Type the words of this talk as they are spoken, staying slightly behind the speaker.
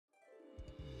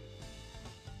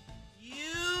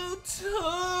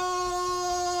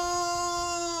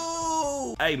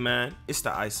Hey man, it's the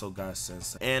ISO guy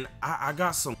Sensei, and I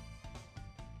got some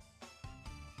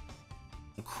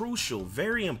crucial,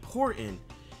 very important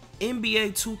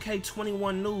NBA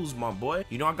 2K21 news, my boy.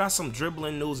 You know, I got some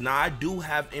dribbling news. Now, I do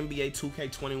have NBA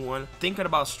 2K21. Thinking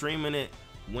about streaming it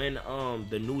when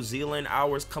the New Zealand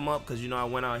hours come up, because, you know, I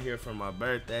went out here for my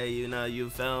birthday, you know, you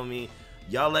feel me?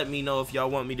 Y'all let me know if y'all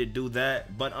want me to do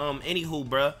that. But, anywho,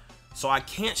 bruh. So I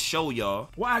can't show y'all.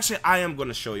 Well, actually, I am going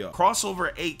to show y'all.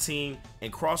 Crossover 18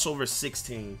 and Crossover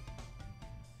 16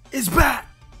 is back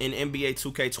in NBA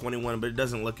 2K21, but it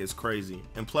doesn't look as crazy.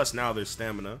 And plus, now there's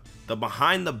stamina. The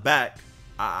behind the back,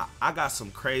 I got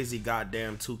some crazy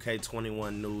goddamn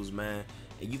 2K21 news, man.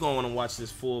 And you gonna want to watch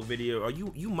this full video, or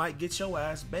you might get your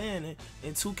ass banned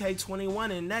in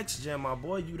 2K21 in next gen, my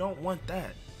boy. You don't want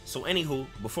that. So anywho,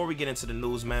 before we get into the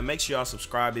news, man, make sure y'all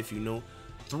subscribe if you new.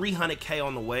 300K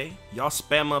on the way. Y'all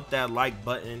spam up that like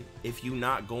button if you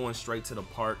not going straight to the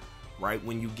park right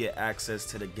when you get access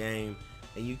to the game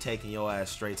and you taking your ass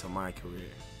straight to my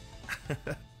career.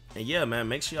 And yeah, man,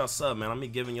 make sure y'all sub, man. I'm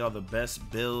giving y'all the best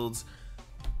builds,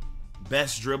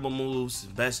 best dribble moves,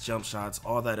 best jump shots,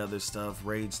 all that other stuff,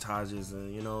 rage tages,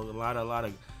 and you know,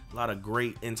 a lot of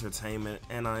great entertainment,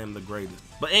 and I am the greatest.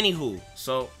 But anywho,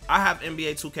 so I have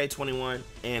NBA 2K21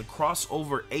 and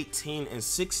Crossover 18 and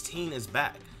 16 is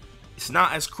back. It's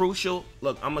not as crucial.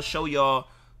 Look, I'm gonna show y'all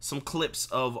some clips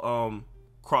of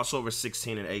Crossover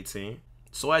 16 and 18.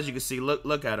 So as you can see,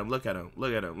 look at him, look at him,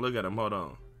 look at him, look at him. Hold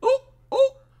on. Ooh, ooh.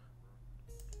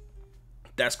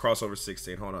 That's Crossover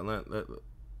 16. Hold on.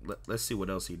 Let's see what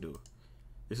else he do.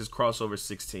 This is Crossover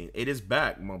 16. It is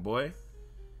back, my boy.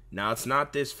 Now, it's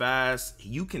not this fast.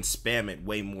 You can spam it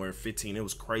way more in 15. It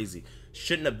was crazy.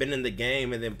 Shouldn't have been in the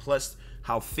game. And then plus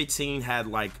how 15 had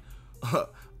like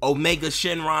Omega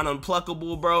Shenron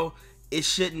Unpluckable, bro. It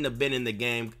shouldn't have been in the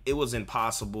game. It was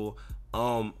impossible.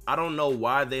 I don't know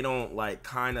why they don't like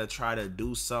kind of try to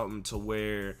do something to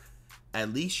where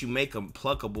at least you make them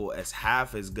pluckable as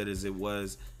half as good as it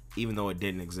was, even though it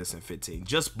didn't exist in 15.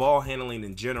 Just ball handling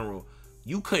in general,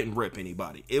 you couldn't rip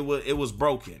anybody. It was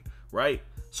broken, right?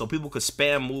 So people could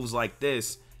spam moves like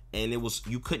this, and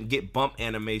you couldn't get bump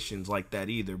animations like that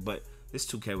either. But this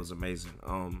 2K was amazing.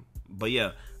 But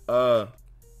yeah,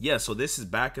 yeah. So this is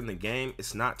back in the game.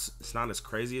 It's not as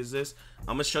crazy as this.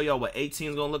 I'm gonna show y'all what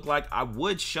 18 is gonna look like. I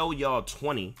would show y'all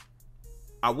 20.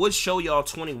 I would show y'all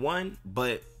 21,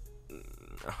 but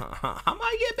I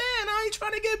might get banned. I ain't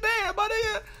trying to get banned, buddy.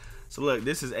 So look,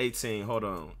 this is 18. Hold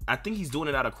on. I think he's doing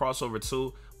it out of Crossover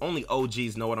 2. Only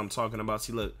OGs know what I'm talking about.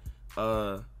 See, look.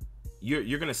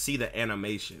 You're gonna see the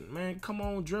animation, man. Come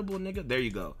on, dribble, nigga. There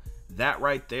you go. That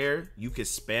right there, you can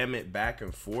spam it back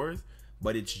and forth,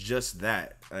 but it's just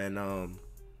that. And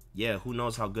yeah, who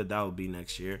knows how good that will be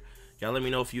next year. Y'all let me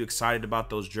know if you excited about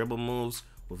those dribble moves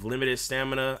with limited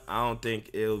stamina. I don't think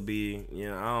it'll be, you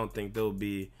know, I don't think there'll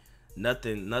be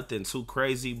nothing too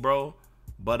crazy, bro.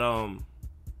 But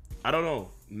I don't know.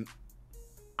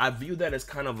 I view that as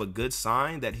kind of a good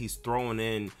sign that he's throwing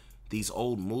in these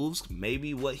old moves.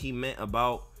 Maybe what he meant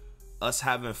about us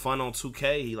having fun on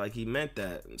 2K, he meant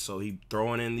that. So he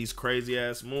throwing in these crazy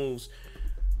ass moves.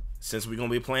 Since we're gonna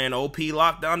be playing OP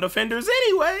lockdown defenders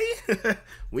anyway,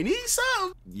 we need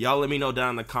some. Y'all let me know down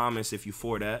in the comments if you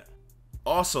for that.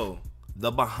 Also, the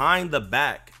behind the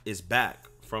back is back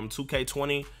from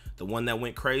 2K20. The one that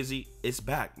went crazy, it's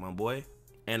back, my boy.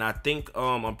 And I think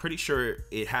I'm pretty sure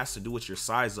it has to do with your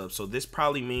size up. So this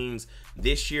probably means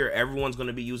this year everyone's going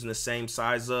to be using the same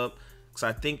size up, because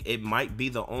I think it might be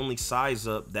the only size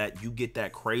up that you get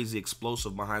that crazy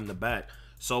explosive behind the back.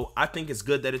 So I think it's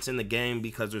good that it's in the game,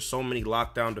 because there's so many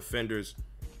lockdown defenders,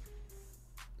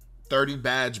 30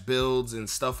 badge builds and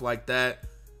stuff like that.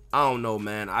 I don't know,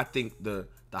 man. I think the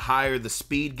higher the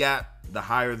speed gap, the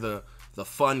higher the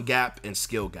fun gap and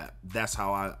skill gap. That's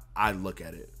how I look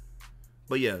at it.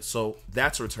 But yeah, so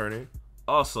that's returning.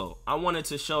 Also, I wanted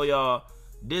to show y'all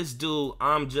this dude,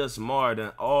 I'm Just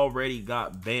Martin, already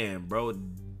got banned, bro.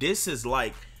 This is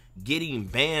like getting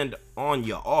banned on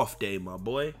your off day, my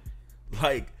boy.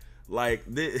 Like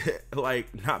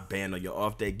not banned on your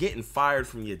off day, getting fired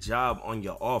from your job on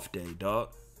your off day,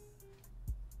 dog.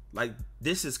 Like,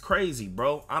 this is crazy,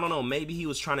 bro. I don't know, maybe he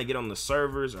was trying to get on the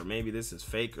servers, or maybe this is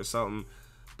fake or something.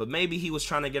 But maybe he was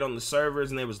trying to get on the servers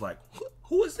and they was like,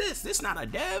 who is this? This not a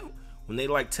dev. When they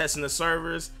like testing the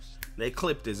servers, they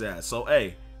clipped his ass. So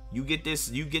hey, you get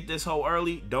this hoe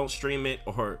early, don't stream it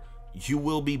or you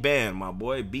will be banned, my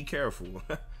boy. Be careful.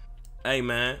 Hey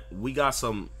man, we got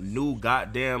some new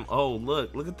goddamn, oh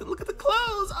look at the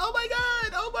clothes. Oh my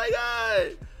god, oh my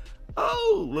god.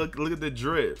 Oh, look at the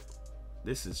drip.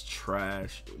 This is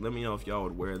trash. Let me know if y'all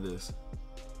would wear this.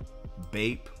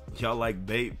 Bape. Y'all like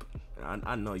Bape?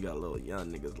 I know y'all little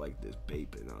young niggas like this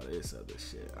Bape and all this other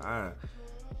shit. I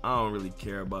don't really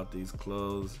care about these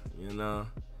clothes, you know.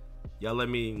 Y'all let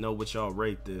me know what y'all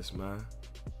rate this, man.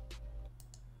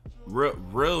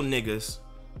 Real niggas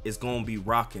is gonna be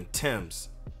rocking Timbs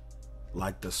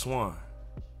like the Swan.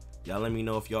 Y'all let me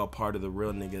know if y'all part of the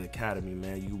Real Nigga Academy,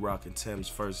 man. You rocking Timbs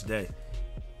first day.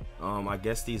 I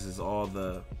guess these is all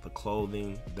the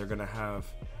clothing they're gonna have.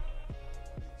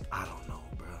 I don't know,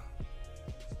 bro.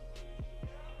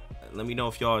 Let me know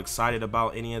if y'all excited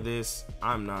about any of this.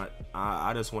 I'm not.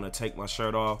 I just want to take my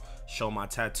shirt off, show my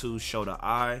tattoos, show the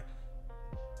eye,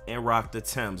 and rock the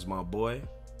Timbs, my boy.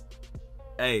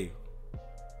 Hey,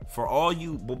 for all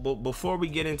you, before we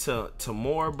get into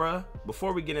more, bruh,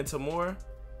 before we get into more,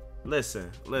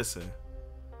 listen.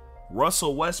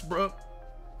 Russell Westbrook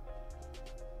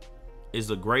is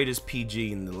the greatest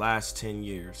PG in the last 10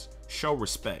 years. Show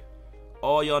respect.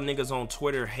 All y'all niggas on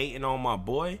Twitter hating on my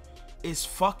boy, it's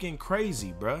fucking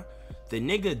crazy, bruh. The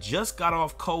nigga just got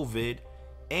off COVID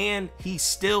and he's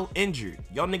still injured.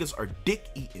 Y'all niggas are dick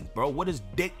eating, bro. What does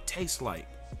dick taste like?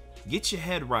 Get your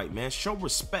head right, man. Show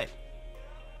respect.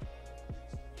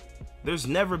 There's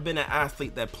never been an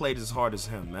athlete that played as hard as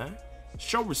him, man.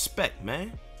 Show respect,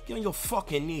 man. Get on your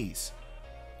fucking knees.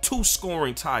 2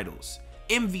 scoring titles.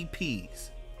 MVPs.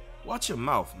 Watch your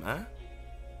mouth, man.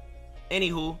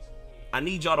 Anywho, I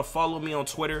need y'all to follow me on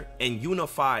Twitter and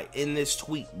unify in this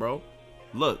tweet, bro.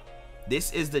 Look,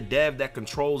 this is the dev that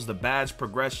controls the badge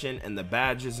progression and the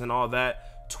badges and all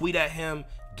that. Tweet at him,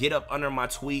 get up under my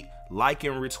tweet, like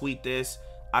and retweet this.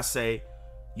 I say,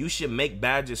 you should make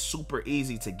badges super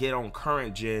easy to get on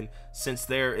current gen since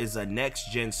there is a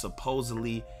next gen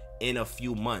supposedly in a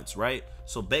few months, right?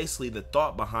 So basically the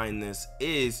thought behind this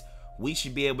is we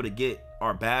should be able to get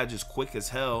our badges quick as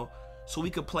hell so we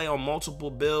could play on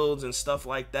multiple builds and stuff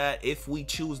like that if we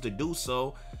choose to do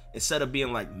so, instead of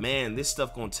being like, man, this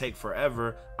stuff gonna take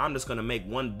forever. I'm just gonna make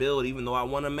one build even though I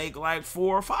want to make like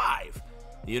 4 or 5,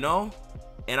 you know?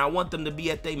 And I want them to be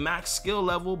at their max skill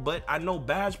level, but I know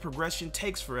badge progression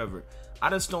takes forever. I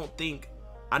just don't think,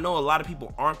 I know a lot of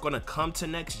people aren't gonna come to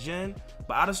next gen,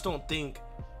 but I just don't think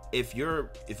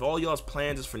if all y'all's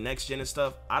plans is for next gen and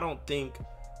stuff, I don't think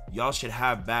y'all should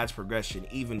have badge progression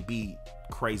even be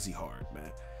crazy hard,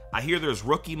 man. I hear there's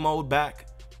rookie mode back.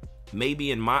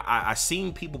 Maybe in my, I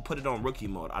seen people put it on rookie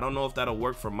mode. I don't know if that'll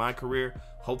work for my career.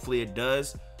 Hopefully it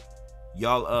does.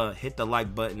 Y'all hit the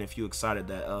like button if you excited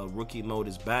that rookie mode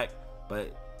is back.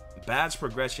 But badge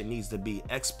progression needs to be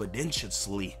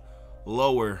exponentially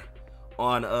lower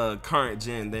on current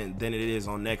gen than it is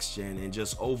on next gen, and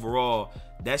just overall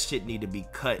that shit need to be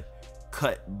cut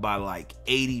by like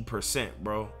 80%,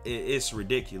 bro. It's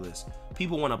ridiculous.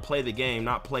 People want to play the game,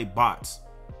 not play bots.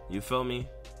 You feel me?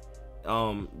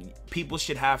 People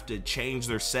should have to change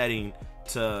their setting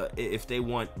to, if they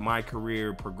want my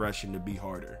career progression to be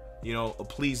harder, you know,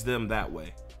 please them that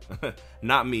way.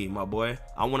 Not me, my boy.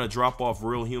 I want to drop off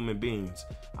real human beings.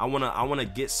 I want to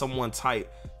get someone tight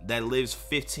that lives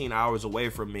 15 hours away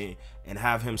from me and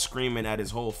have him screaming at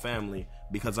his whole family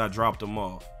because I dropped him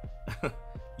off.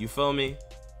 You feel me?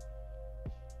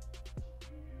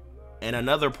 And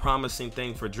another promising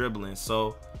thing for dribbling.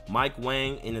 So Mike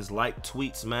Wang in his like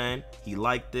tweets, man, he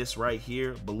liked this right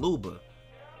here. Baluba,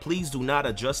 please do not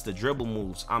adjust the dribble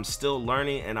moves. I'm still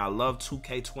learning and I love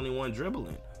 2K21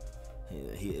 dribbling.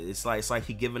 It's like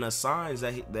he giving us signs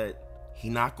that he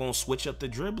not gonna switch up the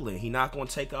dribbling. He not gonna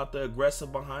take out the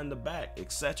aggressive behind the back,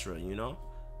 etc. You know?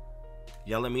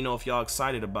 Y'all let me know if y'all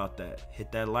excited about that.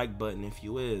 Hit that like button if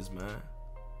you is, man.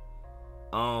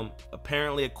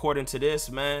 Apparently according to this,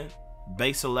 man,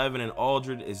 Base 11 and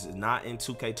Aldred is not in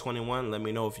 2K21. Let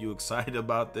me know if you excited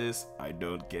about this. I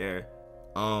don't care.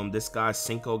 This guy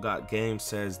Cinco Got Game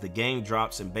says the game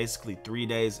drops in basically 3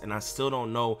 days and I still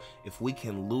don't know if we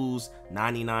can lose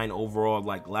 99 overall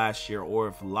like last year, or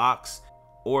if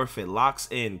it locks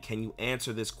in. Can you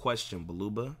answer this question,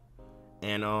 Baluba?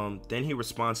 And then he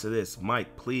responds to this: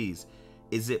 Mike, please,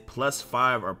 is it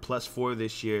 +5 or +4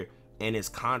 this year, and is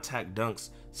contact dunks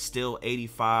still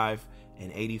 85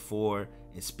 and 84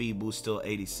 and speed boost still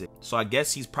 86? So I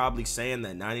guess he's probably saying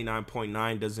that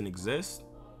 99.9 doesn't exist.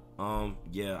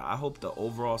 Yeah, I hope the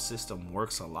overall system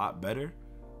works a lot better.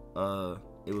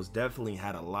 It was definitely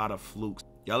had a lot of flukes.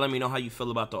 Y'all let me know how you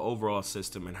feel about the overall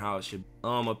system and how it should.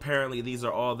 Apparently these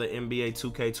are all the NBA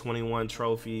 2K21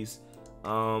 trophies.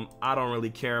 I don't really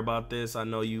care about this. I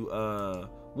know you,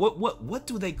 what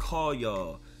do they call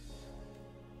y'all?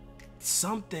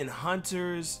 Something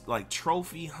hunters, like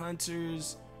trophy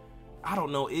hunters. I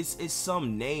don't know, it's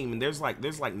some name, and there's like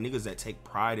niggas that take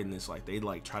pride in this, like they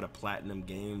like try to platinum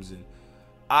games, and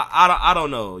I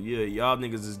don't know. Yeah, y'all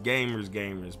niggas is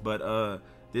gamers, but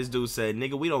this dude said,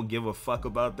 nigga, we don't give a fuck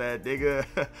about that, nigga.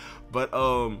 But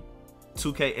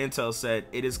 2K Intel said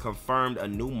it is confirmed a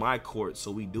new MyCourt,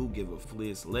 so we do give a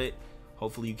flea. It's lit.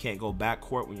 Hopefully you can't go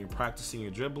backcourt when you're practicing your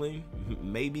dribbling.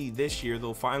 Maybe this year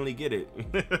they'll finally get it.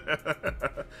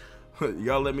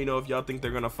 Y'all let me know if y'all think they're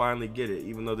gonna finally get it,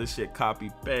 even though this shit copy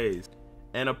paste.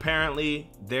 And apparently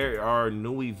there are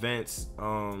new events.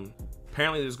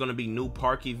 Apparently there's gonna be new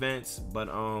park events, but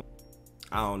I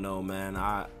don't know, man.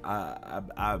 I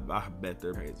bet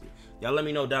they're crazy. Y'all let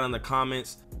me know down in the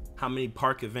comments how many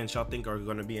park events y'all think are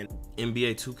gonna be in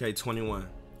NBA 2K21.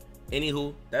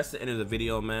 Anywho, that's the end of the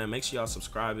video, man. Make sure y'all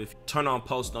subscribe. If you turn on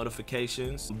post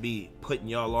notifications, I'll be putting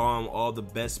y'all on all the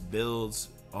best builds,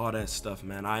 all that stuff,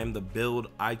 man. I am the build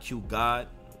IQ god.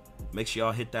 Make sure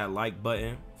y'all hit that like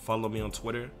button. Follow me on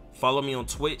Twitter. Follow me on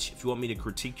Twitch if you want me to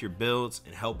critique your builds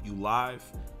and help you live.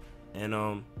 And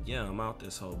yeah, I'm out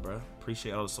this hole, bro.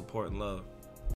 Appreciate all the support and love.